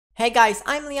Hey guys,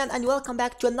 I'm Leon and welcome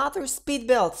back to another speed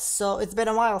build. So it's been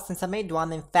a while since I made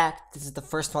one. In fact, this is the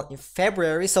first one in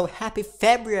February, so happy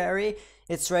February.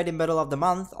 It's right in the middle of the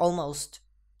month, almost.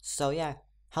 So yeah,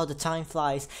 how the time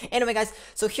flies. Anyway guys,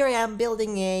 so here I am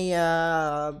building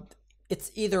a,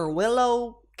 it's either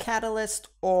Willow catalyst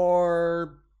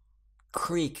or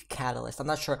Creek catalyst. I'm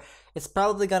not sure. It's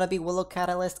probably gonna be Willow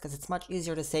catalyst because it's much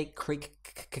easier to say Creek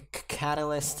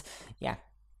catalyst. Yeah.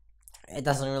 It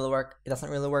doesn't really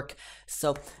work.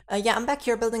 So yeah, I'm back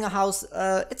here building a house.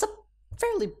 It's a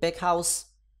fairly big house,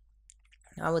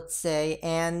 I would say,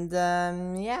 and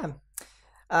yeah.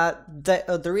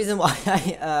 The reason why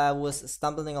I was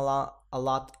stumbling a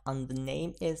lot on the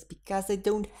name is because I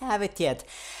don't have it yet,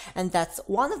 and that's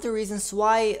one of the reasons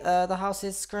why the house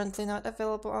is currently not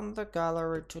available on the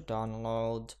gallery to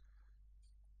download.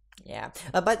 Yeah,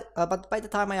 but by the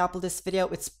time I upload this video,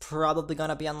 it's probably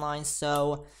gonna be online,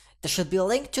 so there should be a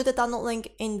link to the download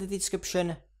link in the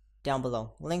description down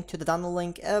below. Link to the download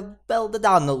link, well, the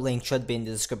download link should be in the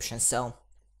description, so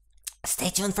stay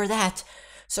tuned for that.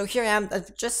 So here I am,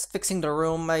 just fixing the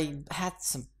room. I had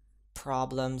some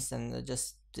problems and I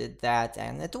just did that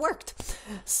and it worked.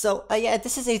 So yeah,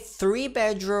 this is a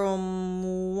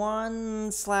 3-bedroom,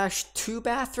 1/2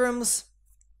 bathrooms.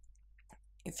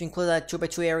 If you include a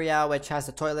 2x2 area which has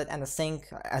a toilet and a sink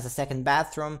as a second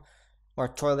bathroom or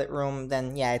toilet room,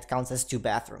 then yeah, it counts as 2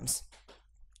 bathrooms.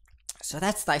 So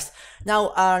that's nice.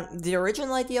 Now, the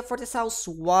original idea for this house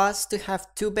was to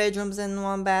have 2 bedrooms and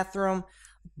 1 bathroom,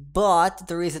 but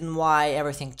the reason why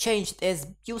everything changed is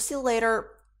you'll see later.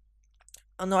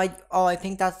 Oh no, I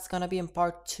think that's gonna be in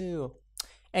part 2.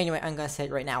 Anyway, I'm gonna say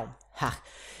it right now. Ha.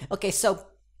 Okay, so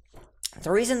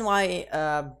the reason why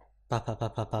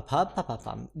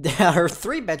there are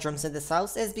 3 bedrooms in this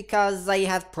house is because I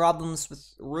had problems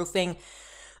with roofing.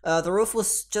 The roof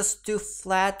was just too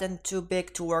flat and too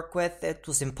big to work with. It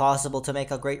was impossible to make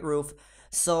a great roof.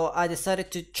 So I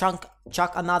decided to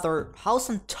chuck another house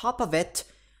on top of it,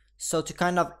 so to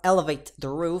kind of elevate the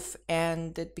roof,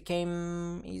 and it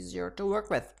became easier to work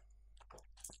with.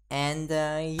 And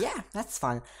yeah, that's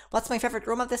fun. What's my favorite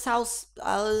room of this house?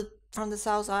 From this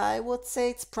house, I would say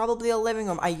it's probably a living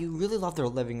room. I really love their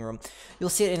living room. You'll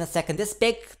see it in a second. This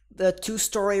big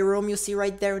 2-story room you see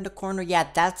right there in the corner, yeah,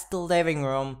 that's the living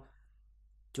room.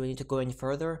 Do I need to go any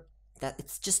further?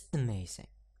 It's just amazing.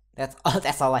 That's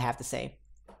all I have to say.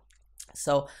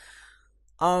 So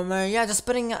yeah, just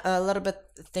putting a little bit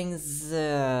things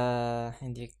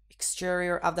in the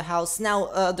exterior of the house.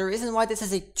 Now, the reason why this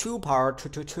is a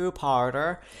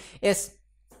two-parter is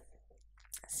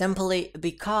simply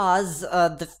because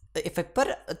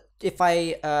if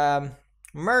I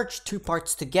merge 2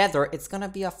 parts together, it's gonna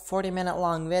be a 40-minute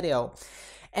long video,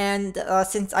 and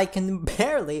since I can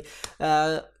barely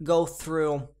go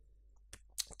through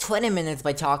 20 minutes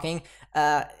by talking,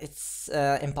 it's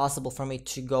impossible for me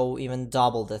to go even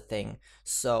double the thing.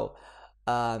 So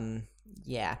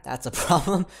yeah, that's a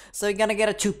problem. So you're gonna get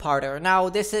a 2-parter. Now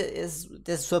this.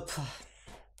 Just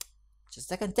a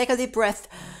second, take a deep breath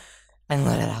and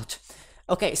let it out.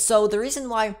 Okay, so the reason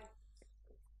why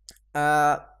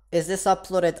is this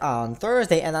uploaded on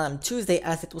Thursday and on Tuesday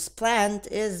as it was planned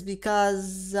is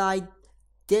because I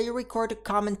did record a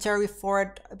commentary for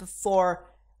it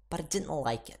before, but I didn't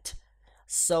like it.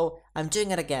 So I'm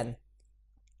doing it again.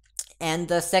 And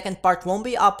the second part won't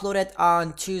be uploaded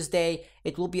on Tuesday.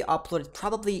 It will be uploaded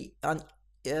probably on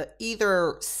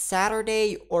either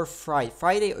Saturday or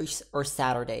Friday or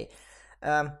Saturday.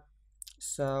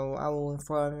 So I will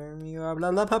inform you blah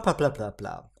blah blah blah blah blah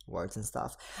blah words and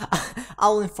stuff. I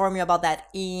will inform you about that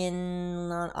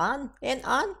on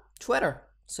Twitter.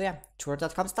 So yeah,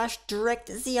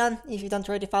 twitter.com/directzeon. If you don't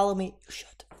already follow me, you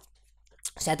should.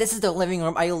 So yeah, this is the living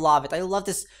room. I love it. I love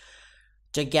this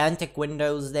gigantic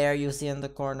windows there you see in the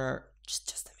corner.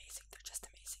 Just amazing. They're just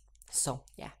amazing. So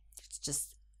yeah, it's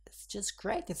just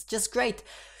great. It's just great.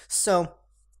 So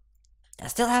I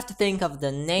still have to think of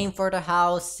the name for the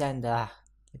house, and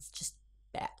it's just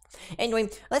bad. Anyway,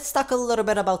 let's talk a little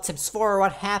bit about Sims 4,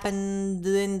 what happened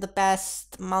in the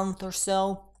past month or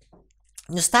so.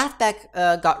 The staff pack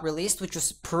got released, which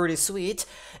was pretty sweet.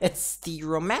 It's the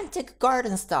romantic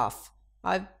garden stuff.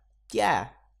 Yeah,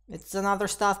 it's another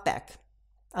staff pack.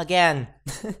 Again.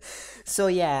 So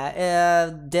yeah,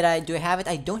 do I have it?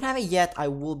 I don't have it yet. I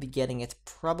will be getting it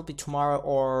probably tomorrow,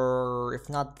 or if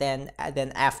not then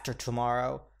after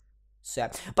tomorrow. So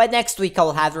yeah, by next week I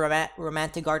will have the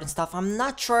romantic garden stuff. I'm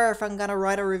not sure if I'm gonna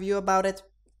write a review about it,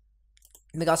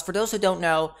 because for those who don't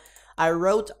know, I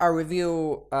wrote a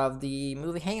review of the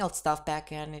movie Hangout stuff pack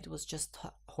and it was just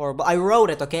horrible. I wrote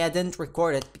it, okay? I didn't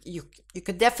record it. You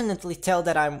could definitely tell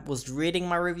that I was reading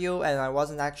my review and I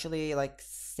wasn't actually like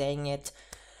saying it.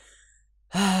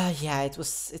 Yeah, it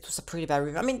was a pretty bad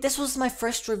review. I mean, this was my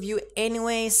first review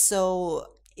anyway, so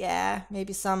yeah,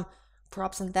 maybe some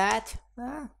props on that.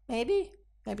 Maybe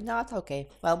not. Okay,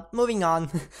 well, moving on.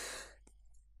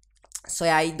 So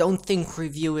yeah, I don't think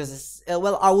review is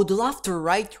well. I would love to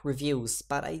write reviews,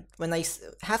 but when I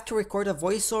have to record a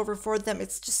voiceover for them,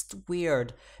 it's just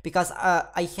weird because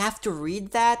I have to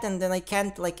read that and then I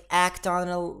can't like act on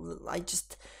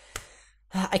it.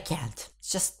 I can't.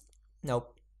 It's just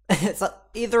nope. So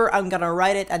either I'm gonna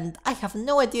write it and I have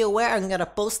no idea where I'm gonna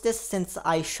post this since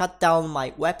I shut down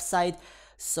my website,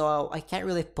 so I can't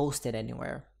really post it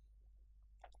anywhere.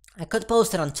 I could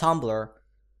post it on Tumblr.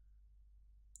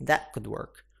 That could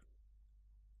work.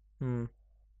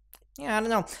 Yeah, I don't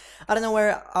know. I don't know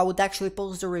where I would actually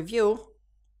post the review,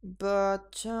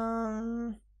 but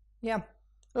yeah,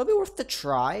 it'll be worth the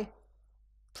try.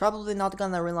 Probably not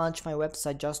gonna relaunch my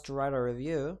website just to write a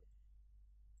review.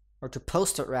 Or to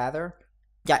post it, rather.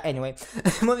 Yeah, anyway,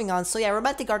 moving on. So yeah,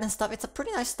 Romantic Garden stuff, it's a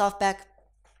pretty nice stuff pack.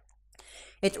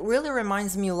 It really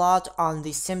reminds me a lot on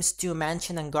the Sims 2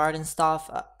 mansion and garden stuff.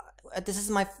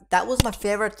 That was my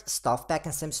favorite stuff pack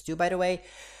in Sims 2, by the way.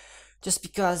 Just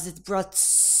because it brought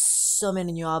so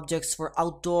many new objects for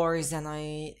outdoors, and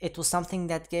it was something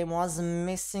that game was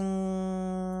missing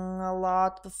a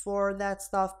lot before that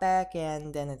stuff pack,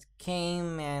 and then it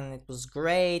came and it was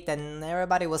great and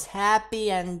everybody was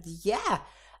happy, and yeah,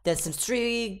 then Sims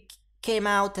 3 came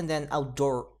out, and then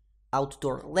outdoor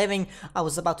living. I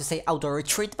was about to say outdoor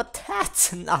retreat, but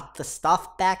that's not the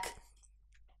stuff pack.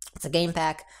 It's a game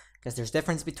pack. Because there's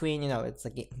difference between, it's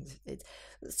a game.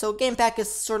 So game pack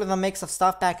is sort of a mix of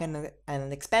stuff pack and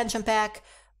an expansion pack,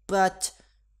 but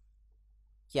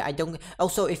yeah, I don't.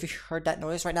 Also, if you heard that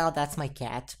noise right now, that's my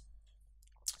cat.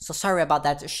 So sorry about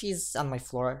that. She's on my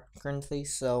floor currently,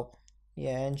 so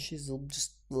yeah, and she's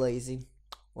just lazy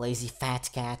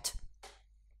fat cat.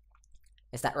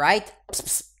 Is that right? Psst,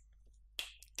 psst.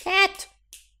 Cat.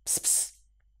 Psst, psst.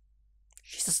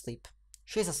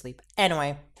 She's asleep.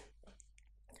 Anyway.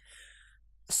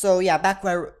 So yeah, back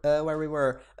where we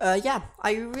were. Yeah,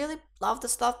 I really love the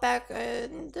stuff pack,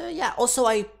 and yeah. Also,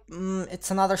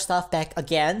 it's another stuff pack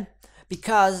again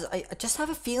because I just have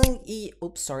a feeling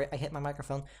Oops, sorry, I hit my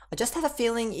microphone. I just have a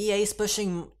feeling EA is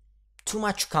pushing too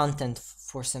much content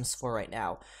for Sims 4 right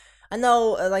now. I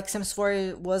know, like Sims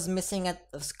 4 was missing a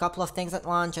couple of things at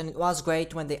launch, and it was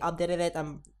great when they updated it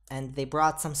and they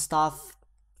brought some stuff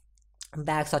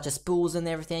back, such as pools and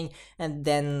everything, and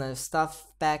then stuff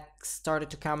back started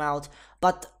to come out,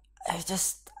 but I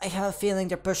have a feeling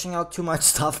they're pushing out too much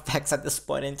stuff packs at this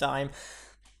point in time.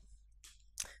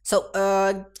 So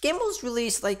game was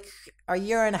released like a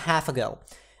year and a half ago,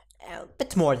 a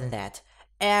bit more than that,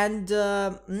 and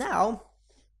now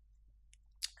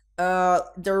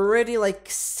there are already like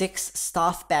 6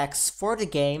 stuff packs for the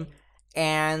game,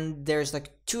 and there's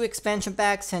like 2 expansion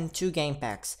packs and 2 game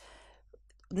packs.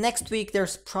 Next week,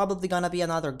 there's probably gonna be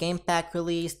another game pack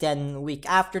release, then a week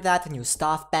after that, a new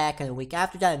stuff pack, and a week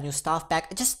after that, a new stuff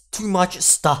pack. Just too much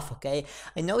stuff, okay?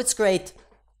 I know it's great,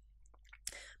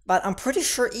 but I'm pretty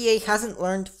sure EA hasn't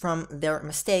learned from their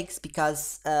mistakes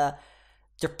because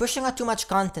they're pushing out too much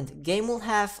content. Game will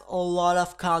have a lot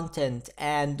of content,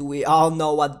 and we all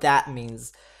know what that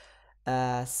means.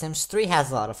 Sims 3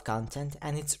 has a lot of content,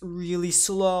 and it's really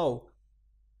slow.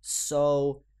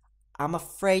 So I'm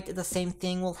afraid the same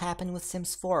thing will happen with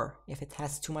Sims 4 if it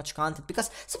has too much content,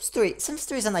 because Sims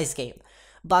 3 is a nice game,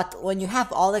 but when you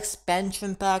have all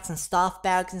expansion packs and stuff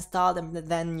packs installed and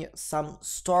then some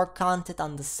store content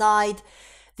on the side,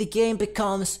 the game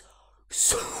becomes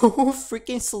so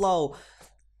freaking slow.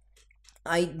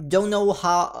 I don't know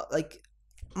how, like,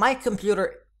 my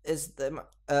computer is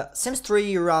Sims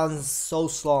 3 runs so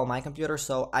slow on my computer,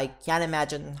 so I can't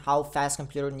imagine how fast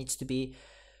computer needs to be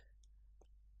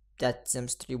that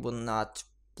Sims 3 will not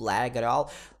lag at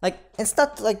all. Like, it's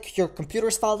not like your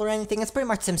computer's fault or anything, it's pretty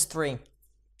much Sims 3.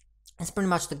 It's pretty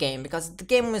much the game, because the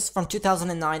game is from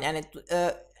 2009 and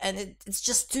it's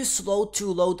just too slow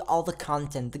to load all the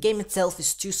content. The game itself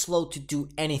is too slow to do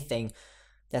anything.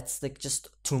 That's like just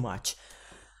too much.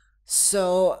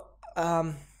 So,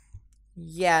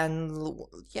 yeah,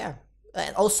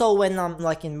 and also when I'm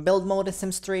like in build mode in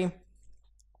Sims 3,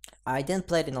 I didn't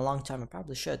play it in a long time, I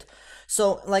probably should.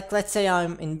 So, like, let's say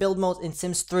I'm in build mode in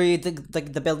Sims 3,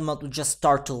 the build mode would just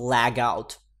start to lag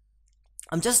out.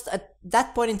 I'm just, at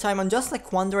that point in time, I'm just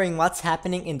like wondering what's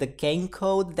happening in the game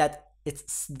code that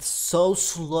it's so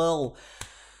slow.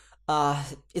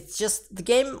 It's just the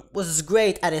game was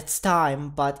great at its time,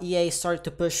 but EA started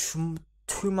to push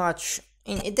too much.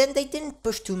 And then they didn't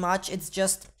push too much. It's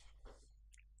just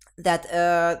that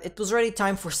it was already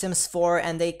time for Sims 4,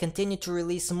 and they continued to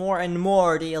release more and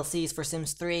more DLCs for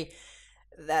Sims 3.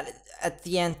 That at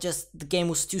the end, just the game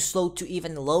was too slow to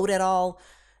even load at all,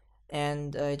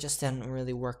 and it just didn't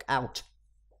really work out.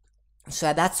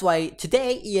 So that's why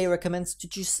today EA recommends to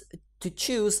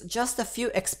choose just a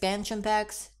few expansion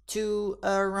packs to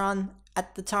run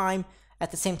at the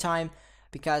same time,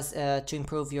 because to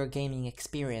improve your gaming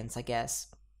experience, I guess.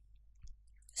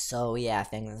 So yeah,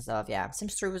 things and stuff. Yeah,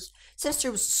 Sims 3 was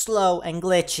slow and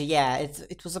glitchy. Yeah,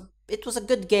 it was a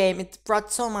good game. It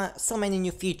brought so many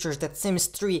new features that Sims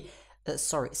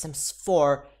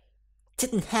 4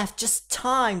 didn't have just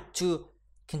time to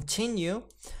continue,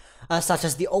 such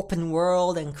as the open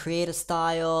world and creative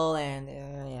style, and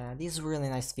yeah, these were really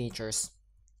nice features.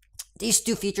 These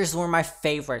two features were my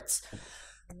favorites,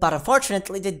 but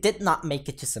unfortunately, they did not make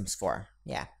it to Sims 4.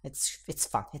 Yeah, it's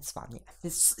fun. It's fun. Yeah,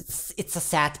 it's a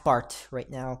sad part right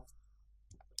now.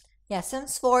 Yeah,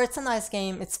 Sims 4. It's a nice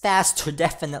game. It's faster,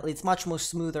 definitely. It's much more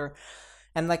smoother,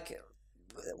 and like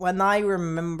when I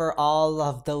remember all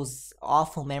of those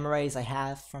awful memories I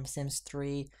have from Sims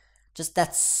 3, just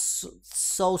that's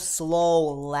so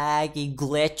slow, laggy,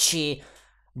 glitchy,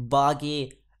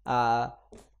 buggy.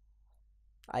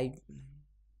 I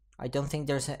I don't think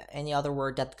there's any other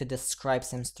word that could describe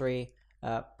Sims 3.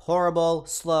 Horrible,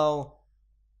 slow.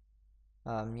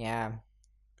 Yeah,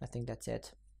 I think that's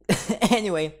it.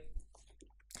 Anyway,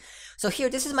 so here,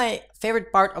 this is my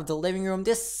favorite part of the living room.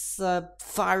 This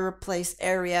fireplace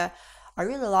area, I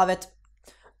really love it.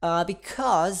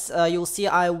 Because you'll see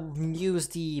I use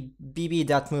the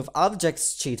bb.move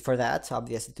objects cheat for that,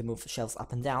 obviously to move shelves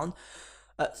up and down.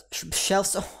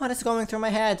 Shelves, what is going through my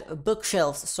head?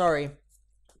 Bookshelves, sorry.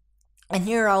 And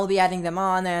here I'll be adding them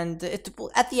on, and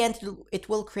at the end it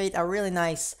will create a really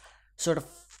nice sort of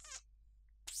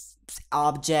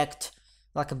object,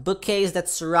 like a bookcase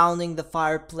that's surrounding the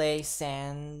fireplace,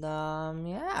 and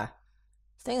yeah,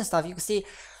 things and stuff. You can see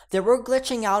they were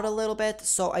glitching out a little bit,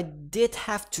 so I did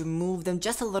have to move them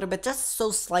just a little bit, just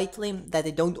so slightly that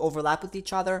they don't overlap with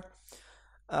each other.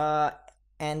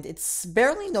 And it's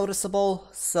barely noticeable,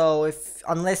 so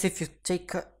unless if you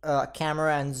take a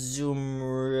camera and zoom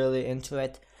really into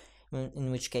it,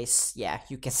 in which case, yeah,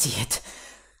 you can see it.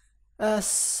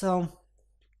 So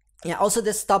yeah, also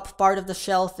this top part of the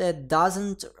shelf, it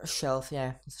doesn't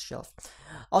yeah, it's a shelf.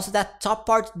 Also, that top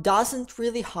part doesn't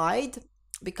really hide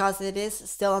because it is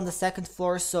still on the second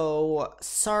floor, so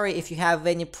sorry if you have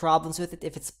any problems with it,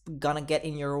 if it's gonna get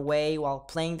in your way while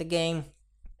playing the game.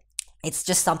 It's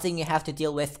just something you have to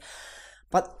deal with.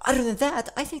 But other than that,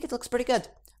 I think it looks pretty good.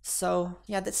 So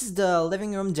yeah, this is the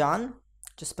living room done.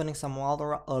 Just putting some wall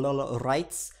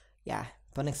lights. Yeah,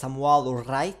 putting some wall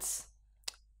lights.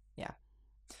 Yeah,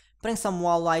 putting some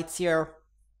wall lights here.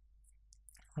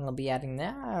 I'll be adding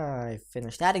that. I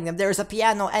finished adding them. There's a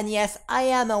piano, and yes, I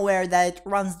am aware that it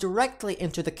runs directly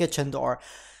into the kitchen door.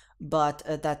 But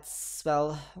that's,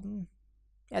 well,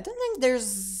 I don't think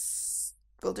there's...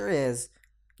 Well, there is.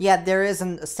 Yeah, there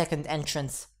isn't a second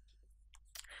entrance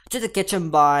to the kitchen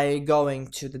by going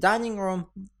to the dining room,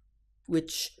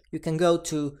 which you can go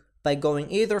to by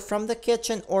going either from the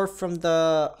kitchen or from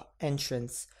the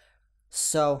entrance.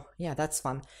 So yeah, that's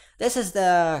fun. This is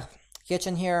the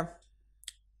kitchen here,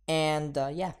 and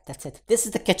yeah, that's it. This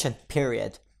is the kitchen,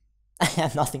 period. I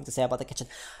have nothing to say about the kitchen.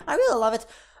 I really love it.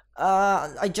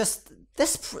 I just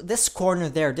this corner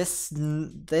there, this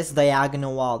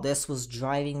diagonal wall, this was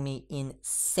driving me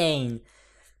insane.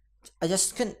 I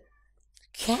just couldn't.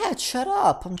 Cat, shut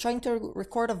up! I'm trying to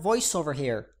record a voiceover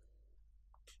here.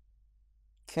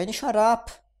 Can you shut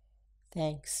up?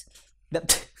 Thanks.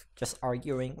 Just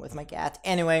arguing with my cat.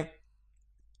 Anyway.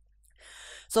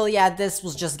 So yeah, this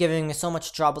was just giving me so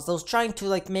much trouble. So I was trying to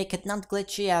like make it not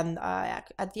glitchy, and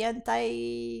at the end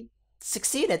I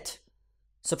succeeded.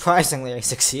 Surprisingly, I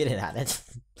succeeded at it.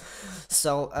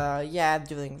 So yeah,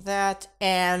 doing that,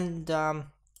 and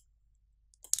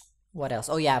what else?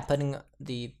 Oh yeah, putting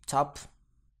the top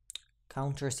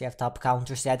counters. You have top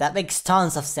counters. Yeah, that makes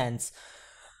tons of sense.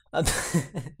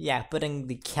 Yeah, putting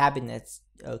the cabinets.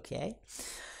 Okay,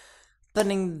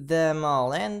 putting them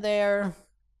all in there.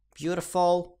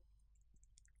 Beautiful.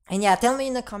 And yeah, tell me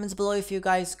in the comments below if you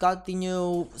guys got the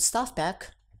new stuff pack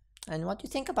and what you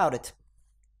think about it.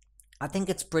 I think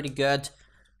it's pretty good.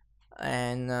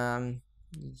 And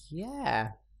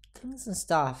yeah, things and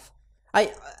stuff.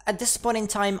 At this point in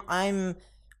time, I'm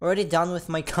already done with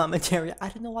my commentary. I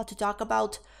don't know what to talk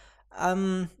about. I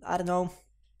don't know.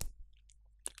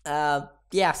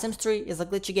 yeah, Sims 3 is a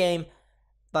glitchy game,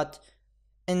 but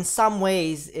in some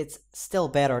ways it's still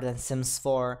better than Sims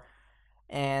 4.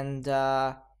 And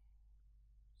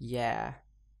yeah,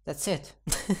 that's it.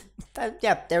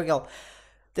 Yeah, there we go.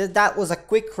 That was a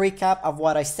quick recap of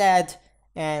what I said,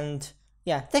 and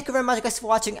yeah, thank you very much guys for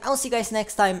watching. I'll see you guys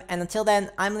next time, and until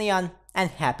then, I'm Leon, and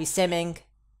happy simming.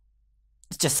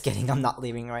 Just kidding, I'm not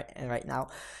leaving right now.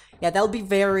 Yeah, that'll be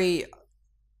very...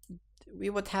 we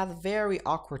would have very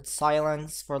awkward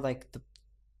silence for like the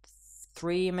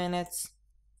 3 minutes.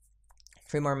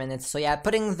 3 more minutes. So yeah,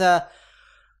 putting the...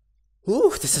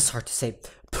 ooh, this is hard to say.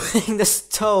 Putting the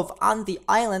stove on the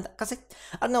island, because I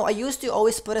don't know, I used to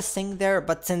always put a sink there,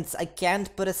 but since I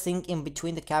can't put a sink in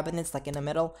between the cabinets, like in the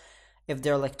middle, if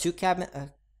they're like 2 cabinets,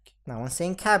 no, I'm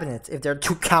saying cabinets, if they're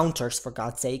 2 counters, for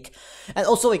God's sake. And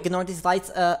also, ignore these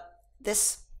lights,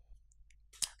 this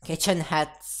kitchen had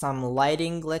some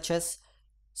lighting glitches,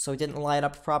 so it didn't light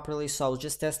up properly, so I was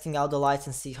just testing out the lights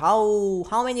and see how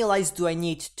many lights do I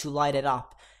need to light it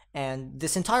up. And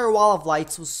this entire wall of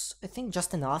lights was, I think,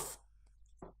 just enough.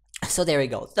 So there we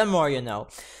go, the more you know.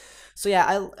 So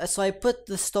yeah, I put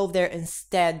the stove there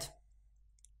instead.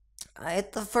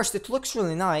 At first it looks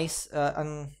really nice,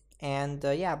 and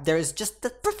yeah, there's just the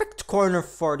perfect corner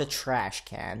for the trash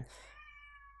can.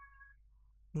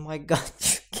 Oh my god,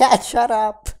 cat, shut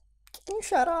up! Can you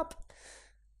shut up?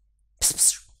 Psst,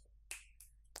 psst.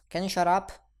 Can you shut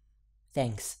up?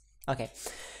 Thanks. Okay.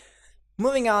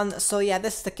 Moving on, so yeah,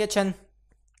 this is the kitchen.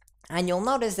 And you'll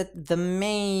notice that the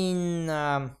main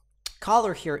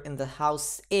color here in the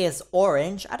house is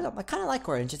orange. I don't know, I kind of like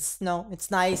orange. It's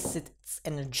nice, it's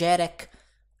energetic,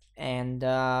 and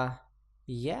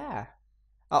yeah.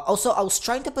 Also, I was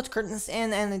trying to put curtains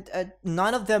in, and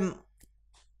none of them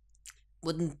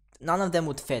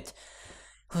would fit.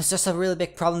 It was just a really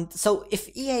big problem. So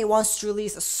if EA wants to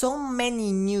release so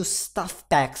many new stuff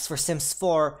packs for Sims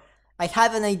 4, I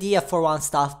have an idea for one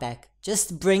stuff pack.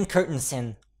 Just bring curtains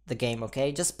in the game,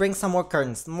 okay? Just bring some more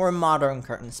curtains, more modern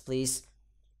curtains, please.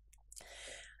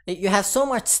 You have so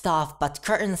much stuff, but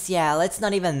curtains, yeah, let's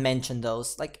not even mention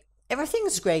those. Like, everything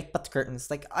is great, but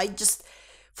curtains. Like,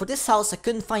 for this house, I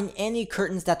couldn't find any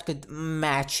curtains that could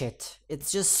match it.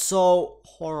 It's just so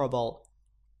horrible.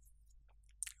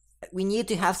 We need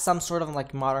to have some sort of,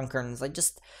 like, modern curtains. Like,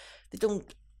 just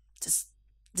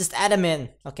add them in,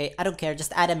 okay? I don't care,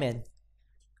 just add them in.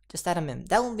 Just add them in.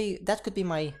 That could be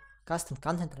my custom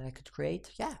content that I could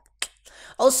create, yeah.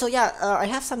 Also, yeah, I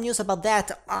have some news about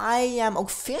that. I am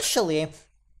officially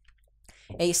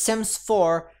a Sims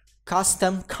 4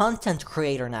 custom content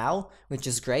creator now, which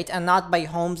is great, and not by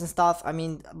homes and stuff. I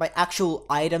mean, by actual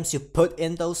items you put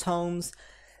in those homes.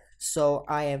 So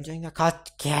I am doing a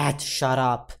cat, shut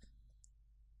up.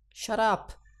 Shut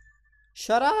up.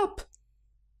 Shut up.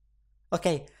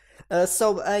 Okay. Yeah,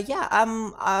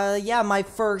 my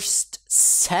first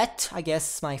set, I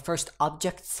guess my first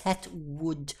object set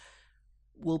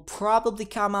will probably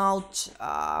come out,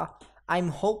 I'm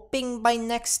hoping by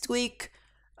next week.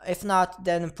 If not,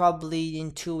 then probably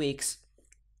in 2 weeks.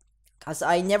 Cause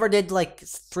I never did like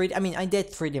 3D, I mean, I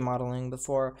did 3D modeling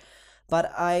before,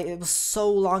 but it was so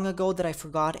long ago that I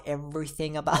forgot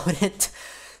everything about it.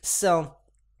 So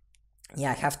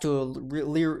yeah, I have to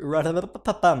relearn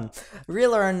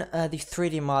the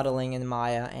 3D modeling in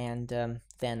Maya, and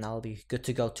then I'll be good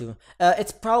to go too.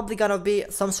 It's probably gonna be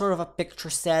some sort of a picture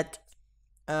set,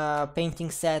 painting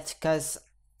set, because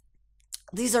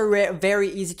these are very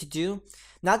easy to do.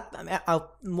 I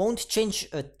won't change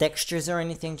textures or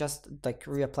anything, just like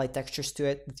reapply textures to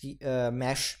it, the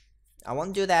mesh. I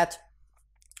won't do that.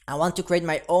 I want to create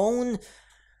my own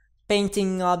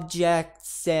painting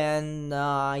objects, and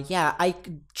yeah, I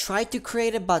tried to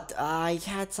create it, but I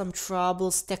had some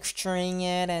troubles texturing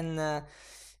it, and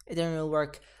it didn't really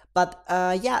work. But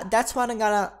yeah, that's what I'm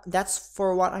gonna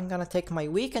take my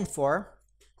weekend for.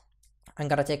 I'm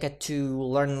gonna take it to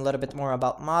learn a little bit more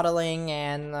about modeling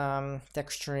and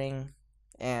texturing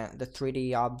and the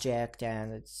 3D object,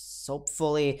 and it's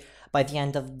hopefully by the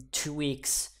end of 2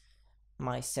 weeks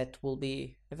my set will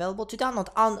be available to download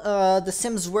on the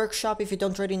Sims Workshop. If you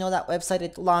don't already know that website,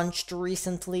 it launched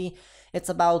recently. It's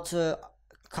about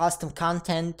custom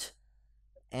content,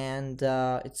 and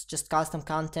it's just custom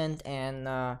content,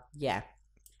 and yeah.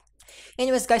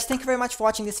 Anyways, guys, thank you very much for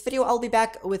watching this video. I'll be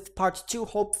back with part 2.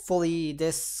 Hopefully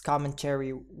the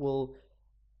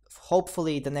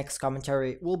next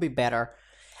commentary will be better.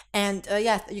 And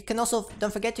yeah, you can also,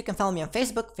 don't forget, you can follow me on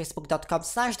Facebook,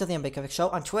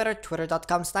 facebook.com/TheLeonBenkovic on Twitter,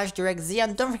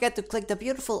 twitter.com/DirectZion. Don't forget to click the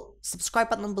beautiful subscribe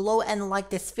button below and like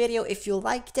this video if you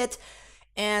liked it.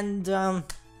 And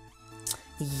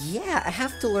Yeah, I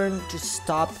have to learn to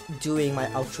stop doing my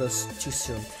outros too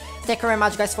soon. Thank you very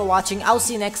much guys for watching. I'll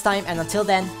see you next time, and until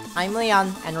then, I'm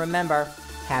Leon, and remember,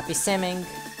 happy simming!